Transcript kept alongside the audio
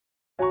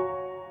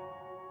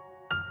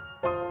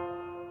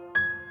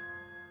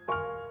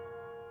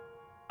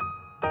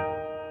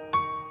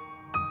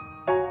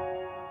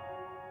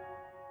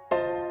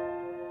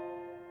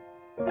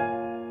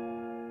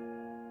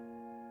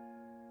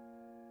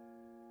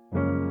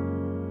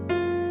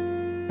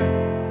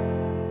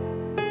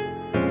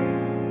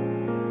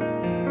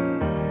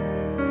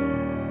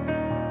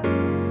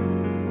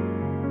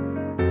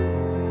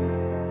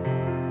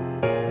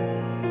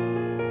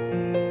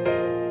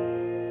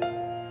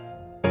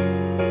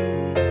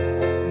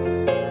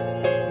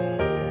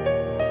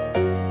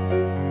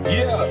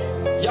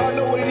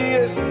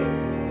Chris,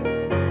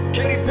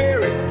 Katy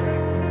Perry,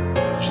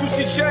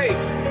 Juicy J.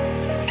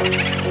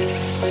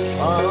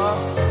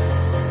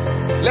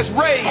 Let's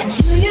rage. And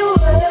here you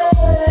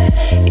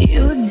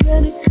were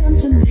gonna come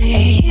to me.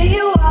 And here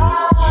you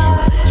are,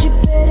 but you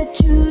better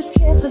choose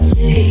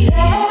carefully. 'Cause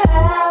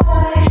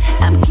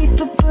I'm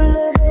capable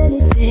of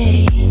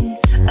anything,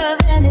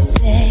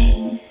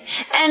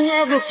 and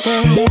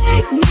everything.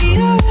 Make me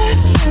your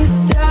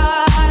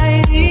Aphrodite,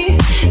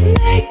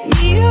 make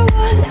me your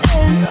one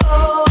and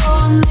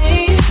only.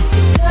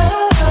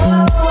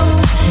 Don't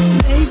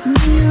make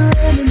me your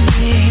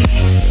enemy,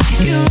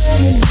 your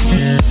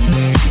enemy,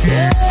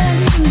 your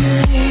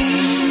enemy.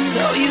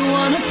 So you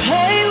wanna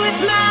play with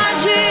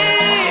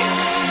magic?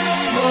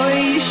 Boy,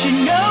 you should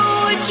know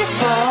what you're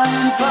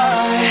falling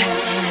for.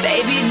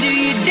 Baby, do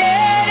you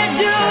dare to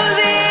do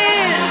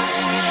this?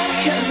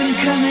 'Cause I'm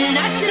coming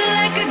at you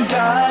like a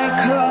dark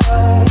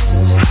horse.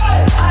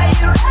 Are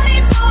you ready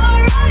for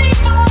a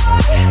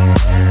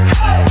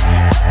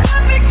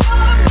perfect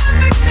storm,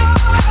 perfect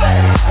storm?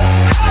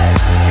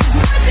 'Cause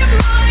what's your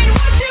mind,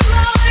 what's your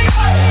mind?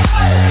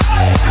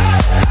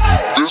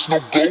 There's no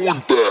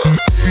going back.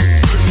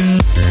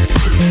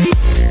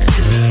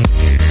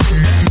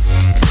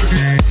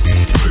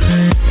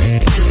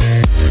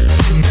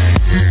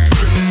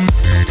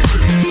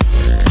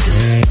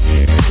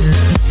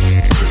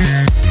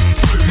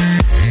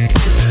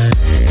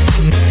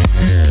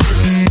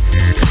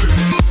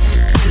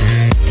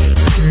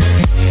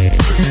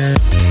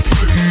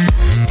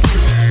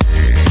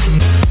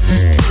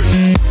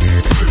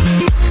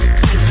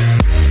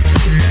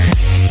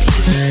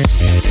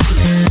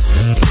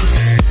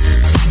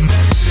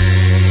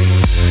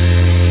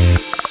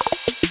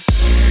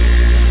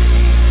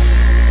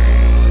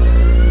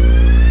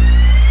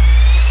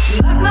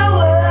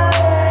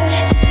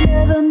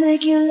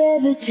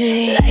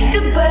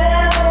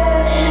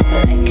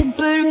 Like a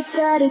bird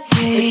without a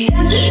cage.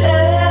 Time to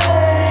earth.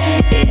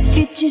 If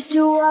you choose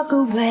to walk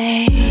away,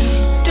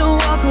 don't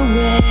walk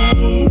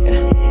away.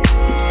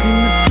 It's in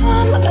the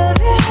palm of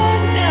your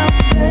hand now,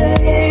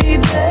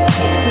 baby.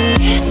 It's a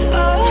yes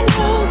or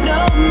no, no,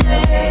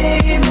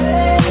 maybe.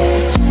 So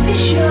just be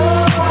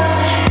sure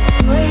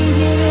before you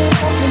give it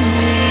all to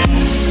me,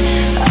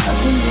 all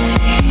to me.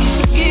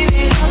 Give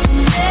it all to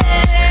me.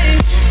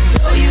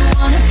 So you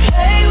wanna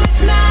play with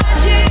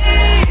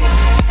magic?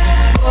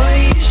 Boy,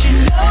 you should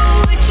know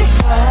what you're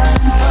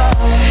falling for.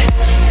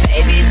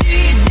 Baby, do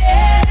you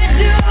dare to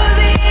do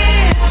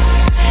this?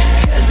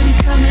 'Cause I'm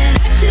coming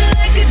at you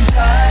like a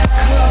dark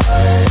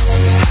horse.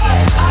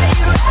 Are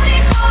you ready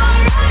for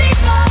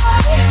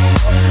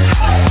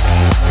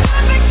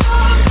perfect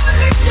storm,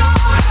 perfect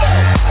storm?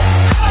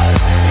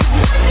 'Cause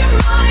what's your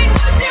mind,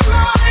 what's your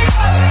mind?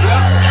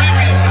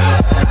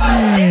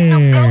 There's no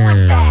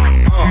going back.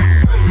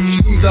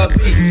 She's a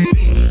beast,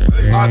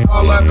 I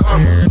call her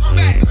karma.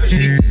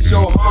 She eats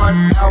your heart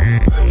out,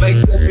 make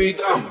you be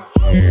dumb.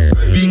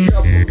 Be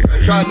careful,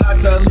 try not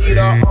to lead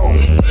her on.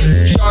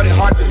 Shawty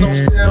heart is on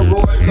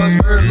steroids, 'cause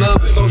her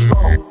love is so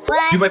strong.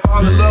 You may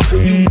fall in love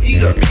when you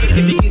meet her.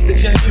 If you get the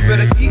chance, you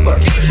better keep her.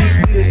 She's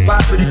sweet as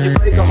pie, but if you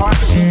break her heart,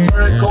 she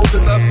turn cold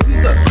as a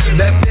freezer.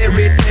 That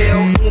fairy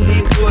tale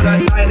ending with a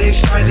knight in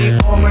shiny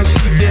armor.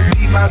 She can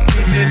be my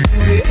sleeping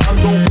beauty. I'm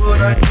gon' put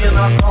her in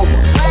a coma.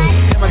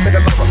 Damn, I think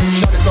I love her.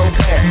 Shawty so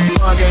bad, I'm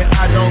strong and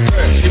I don't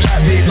care. She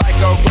like me like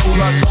a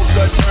roller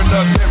coaster, turn the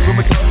bedroom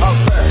into a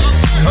fair.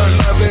 Her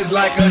love is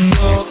like a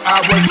drug. I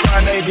was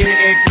trying to hit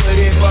it, quit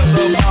it, but